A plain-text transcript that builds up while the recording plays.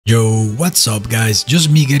Yo, what's up guys? Just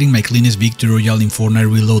me getting my cleanest victory royale in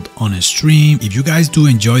Fortnite reload on a stream. If you guys do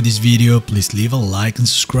enjoy this video, please leave a like and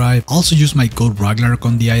subscribe. Also use my code Raglarak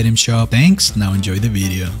on the item shop. Thanks, now enjoy the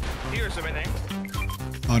video. Here's a minute.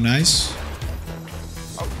 Oh, nice.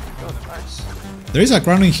 Oh, God, nice. There is a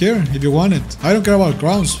crown in here if you want it. I don't care about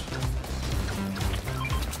crowns.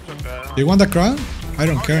 Do you want the crown? I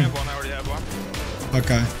don't care. I already have one.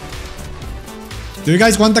 Okay. Do you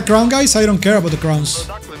guys want the crown, guys? I don't care about the crowns. So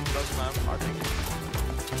Duckling doesn't have, I think.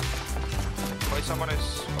 Wait, someone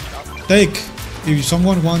is coming up. Take, if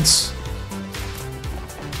someone wants.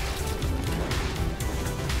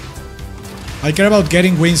 I care about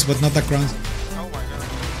getting wins, but not the crown. Oh my god.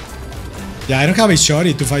 Yeah, I don't have a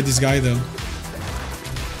shorty to fight this guy though.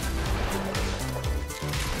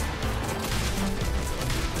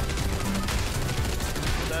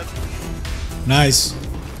 Dead. Nice.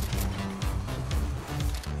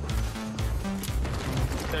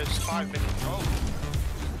 There's 5 minutes. Oh,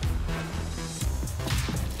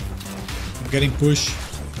 I'm getting pushed.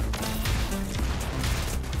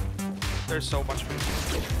 there's so much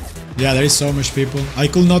people. Yeah, there is so much people. I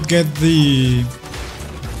could not get the...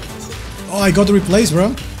 Oh, I got replaced,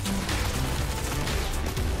 bro.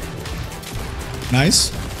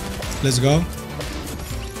 Nice. Let's go.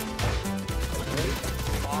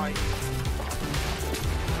 Bye.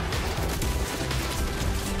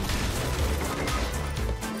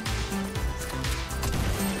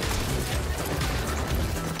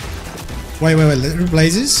 Wait, let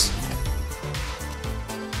replaces.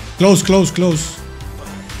 Close.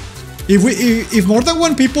 If more than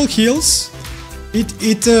one people heals,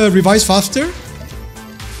 it revives faster.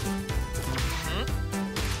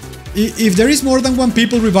 If there is more than one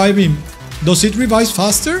people revive him, does it revive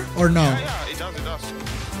faster or no? Yeah, it does.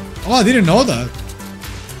 Oh, I didn't know that.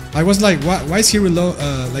 I was like, why is he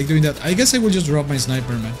like doing that? I guess I will just drop my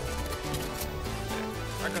sniper, man.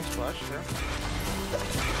 I can splash, yeah.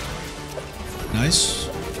 Nice.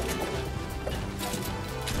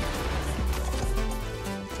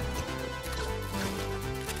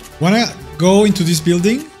 Wanna go into this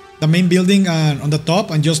building, the main building on the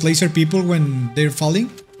top, and just laser people when they're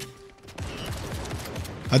falling?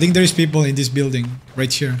 I think there is people in this building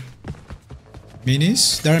right here.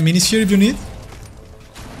 Minis? There are minis here if you need.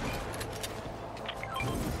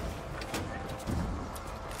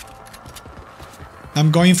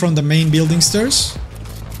 I'm going from the main building stairs.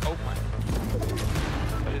 Oh my.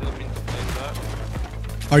 I didn't mean to play that.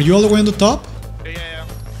 Are you all the way on the top? Yeah.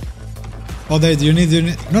 Oh, there, do you need...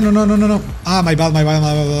 No. Ah, my bad.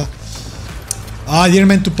 Ah, I didn't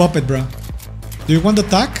mean to pop it, bro. Do you want the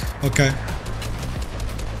attack? Okay.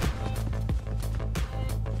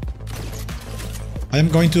 I am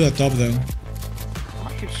going to the top, though.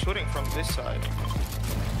 I keep shooting from this side.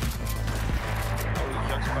 Oh,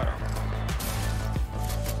 Jack's better.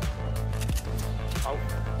 Oh.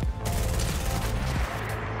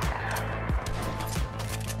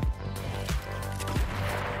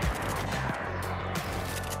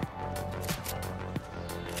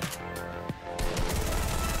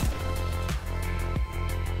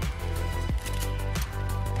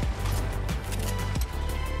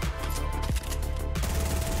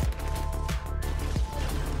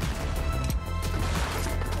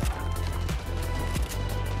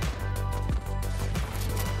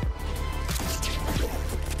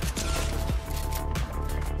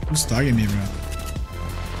 Who's tagging me, bro?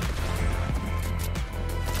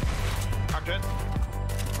 I'm dead.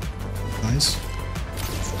 Nice.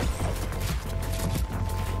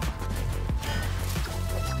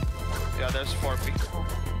 Yeah, there's 4 people.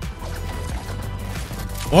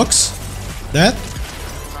 Box? Dead?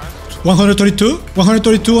 Nice. 132?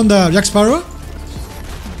 132 on the Jack Sparrow?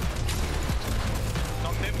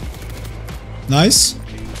 Knocked him. Nice.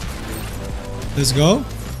 Let's go.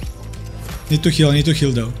 Need to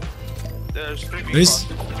heal though. There's 3 people.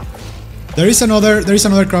 There is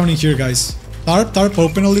another crown in here, guys. Tarp,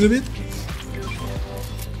 open a little bit.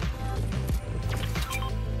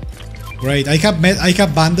 Great. I have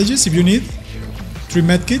bandages if you need. 3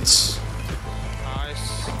 medkits.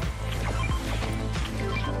 Nice.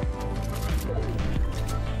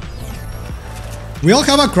 We all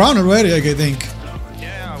have a crown already, I think.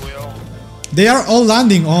 Yeah, we all. They are all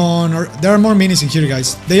landing on... there are more minis in here,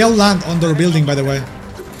 guys. They all land on their building, by the way.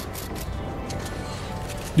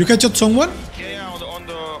 You can shot someone? Yeah, on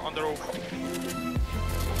the roof.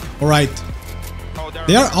 Alright. Oh,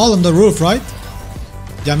 They are all on the roof, right?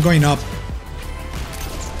 Yeah, I'm going up.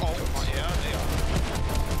 Oh, yeah, they are.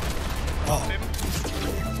 Oh. Him.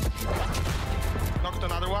 Knocked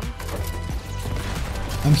another one.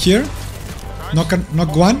 I'm here. Nice.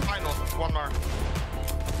 Knock one. Final. One more.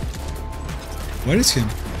 Where is him?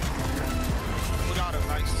 We got him,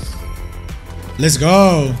 nice. Let's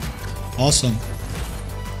go. Awesome.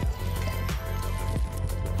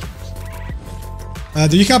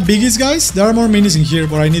 Do you have biggies, guys? There are more minis in here,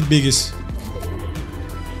 but I need biggies.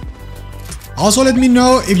 Also, let me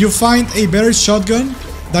know if you find a better shotgun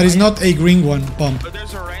that is not a green one pump. But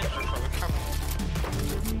there's a ranger, so we come.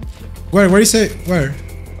 Where is it? Where?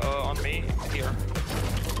 On me, here.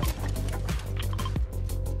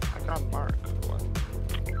 I can't mark. What?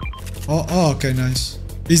 Oh, okay, nice.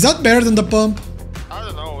 Is that better than the pump? I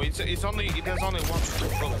don't know. It has only one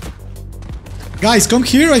bullet. Guys, come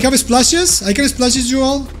here. I have splashes. I can splashes you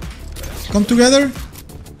all. Come together.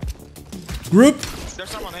 Group. There's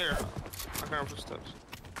someone here. I can have steps.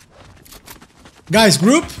 Guys,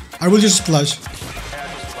 group. I will just splash. Yeah,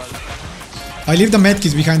 just flash. I leave the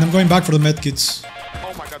medkits behind. I'm going back for the medkits.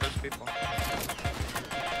 Oh my god, there's people.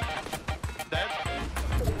 Dead.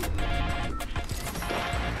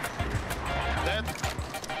 Dead.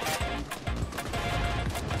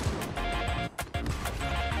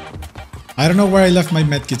 I don't know where I left my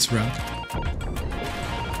medkits, bro.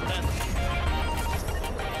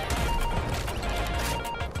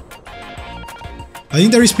 I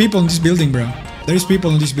think there is people in this building, bro. There is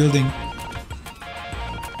people in this building.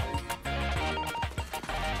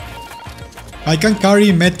 I can carry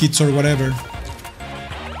medkits or whatever.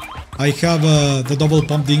 I have the double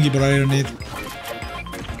pump dinghy, but I don't need.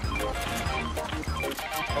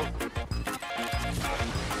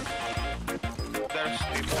 There's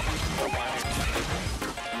people.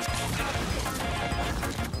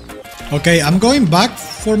 Okay, I'm going back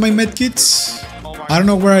for my medkits. Oh my I don't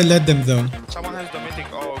know where I let them though. Someone has the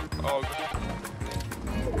mythic og.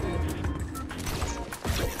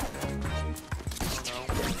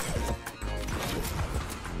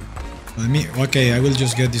 Let me. Okay, I will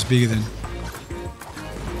just get this big then.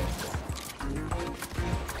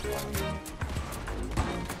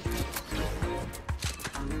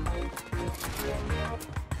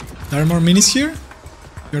 There are more minis here?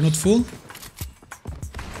 You're not full?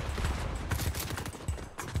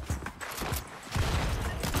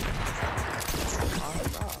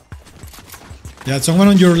 Yeah, someone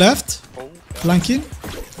on your left? Oh, Flanking?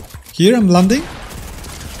 Here, I'm landing.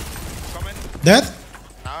 coming. Dead?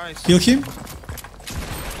 Nice. Kill him.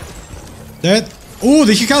 Dead. Oh,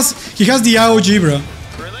 he has the AOG, bro.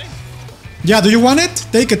 Really? Yeah, do you want it?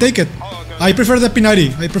 Take it, take it. Oh, okay. I prefer the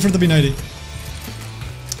P90. I prefer the P90.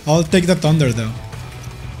 I'll take the Thunder though.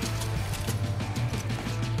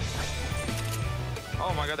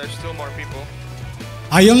 Oh my god, there's still more people.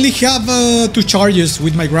 I only have 2 charges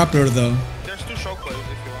with my grappler though. There's 2 shockwaves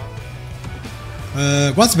if you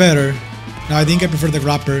want. What's better? No, I think I prefer the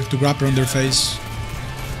grapper to grapper on their face.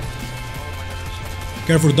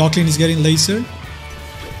 Careful, Docklin is getting laser.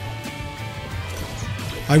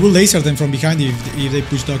 I will laser them from behind if they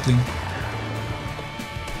push Docklin.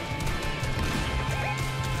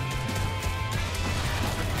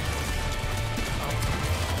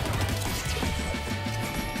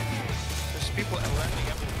 There's people landing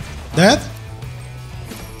everywhere. Dead?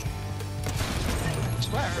 I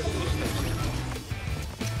swear I heard footsteps.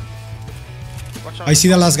 Watch out. I see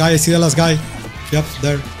the last guy, I see the last guy. Yep,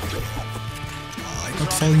 there. Oh, I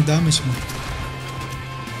got falling damage, man.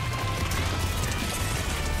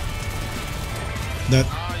 Dead.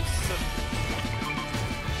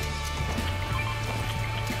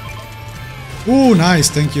 Ooh, nice,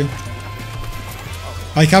 thank you.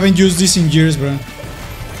 I haven't used this in years, bro.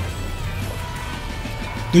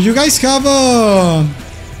 Do you guys have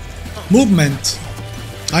movement?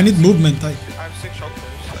 I need movement. I have 6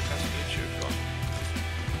 shockwaves. I can split you if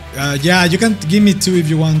you want. Yeah, you can give me 2 if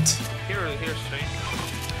you want. Here's 3.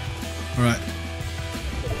 Alright.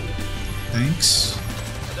 Thanks.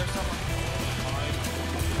 There's someone.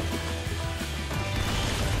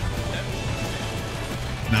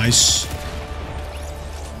 Nice.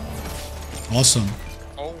 Awesome.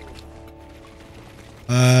 Oh.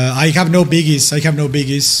 I have no biggies. I have no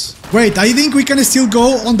biggies. Wait, I think we can still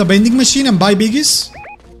go on the vending machine and buy biggies?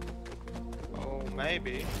 Oh,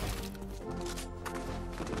 maybe.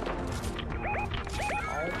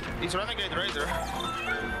 Oh, it's Renegade Raider.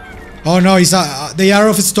 Oh no, it's they are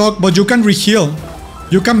off stock, but you can reheal.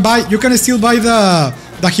 You can still buy the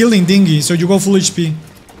healing dinghy, so you go full HP.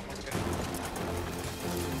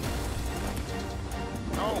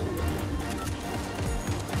 No.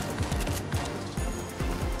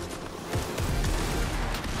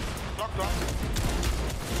 Block.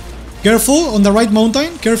 Careful on the right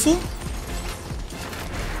mountain, careful.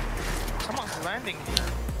 Someone's landing here.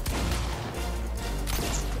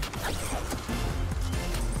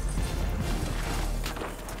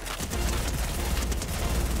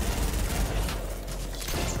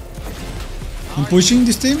 I'm pushing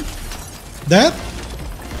this team. Dead?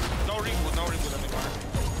 No reboot anymore.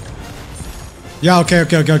 Yeah,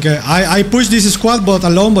 okay. I pushed this squad but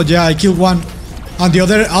alone, but yeah, I killed one. And the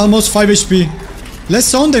other almost 5 HP. Let's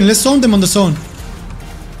zone them on the zone.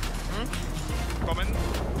 Coming.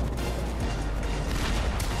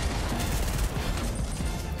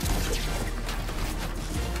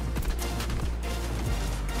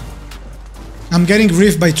 I'm getting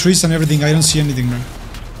riffed by trees and everything. I don't see anything, man.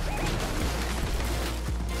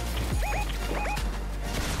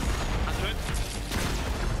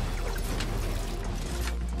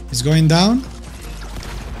 It's going down.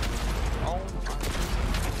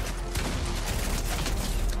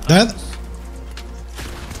 Dead.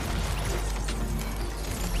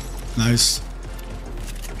 Nice.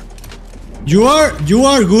 You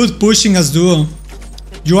are good pushing as duo.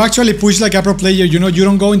 You actually push like a pro player. You know, you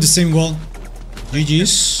don't go in the same wall.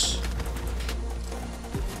 GG's.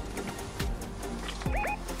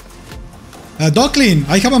 Docklin,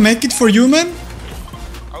 I have a medkit for you, man.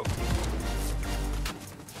 Oh.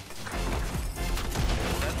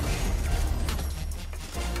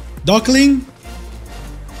 Docklin.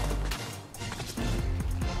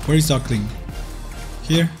 Where is Docklin?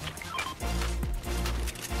 Here.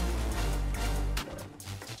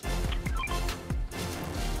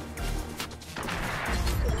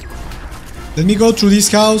 Let me go through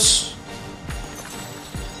this house.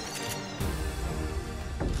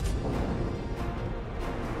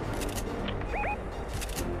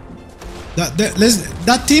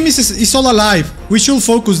 That team is all alive. We should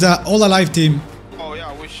focus the all alive team. Oh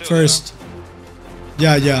yeah, we should. First.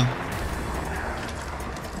 Yeah.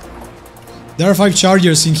 There are 5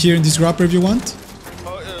 chargers in here in this grapper if you want.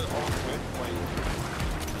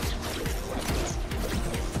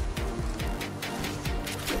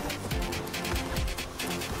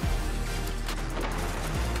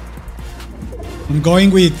 I'm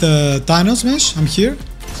going with Thanos Mesh. I'm here.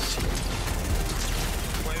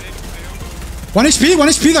 1 HP,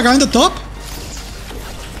 the guy on the top.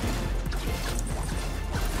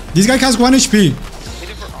 This guy has 1 HP.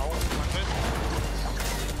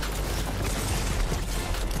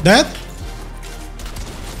 Dead?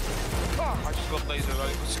 I just got laser,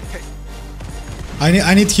 okay.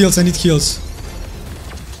 I need heals.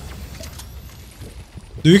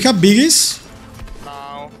 Do you have biggies?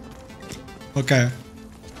 No. Okay.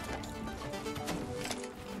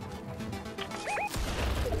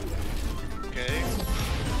 Okay.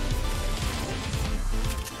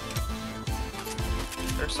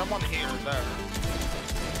 There's someone here, there.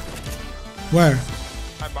 Where?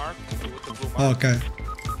 I marked with the blue mark. Oh, okay.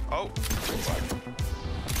 Oh.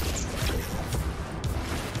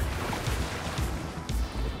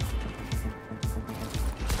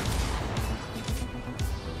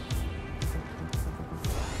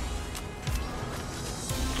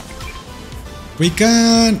 We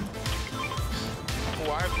can...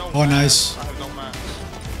 Oh, I have no Oh, max. nice. I have no max.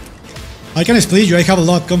 I can split you. I have a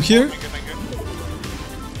lot. Come here. Thank you.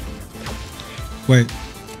 Wait.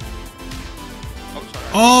 Oh, sorry.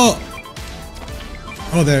 Oh!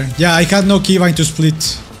 Oh, there. Yeah, I had no keybind to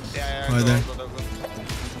split. Yeah, Right go, there. go.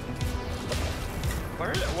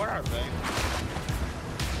 Where are they?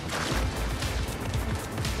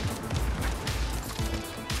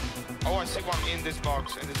 Oh, I see one in this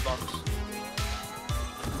box, It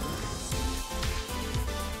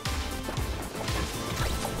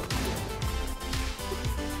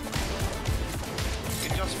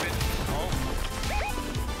just fit. Oh.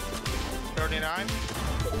 39.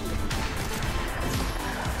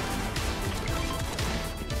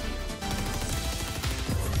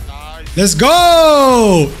 Let's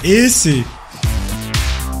go! Easy.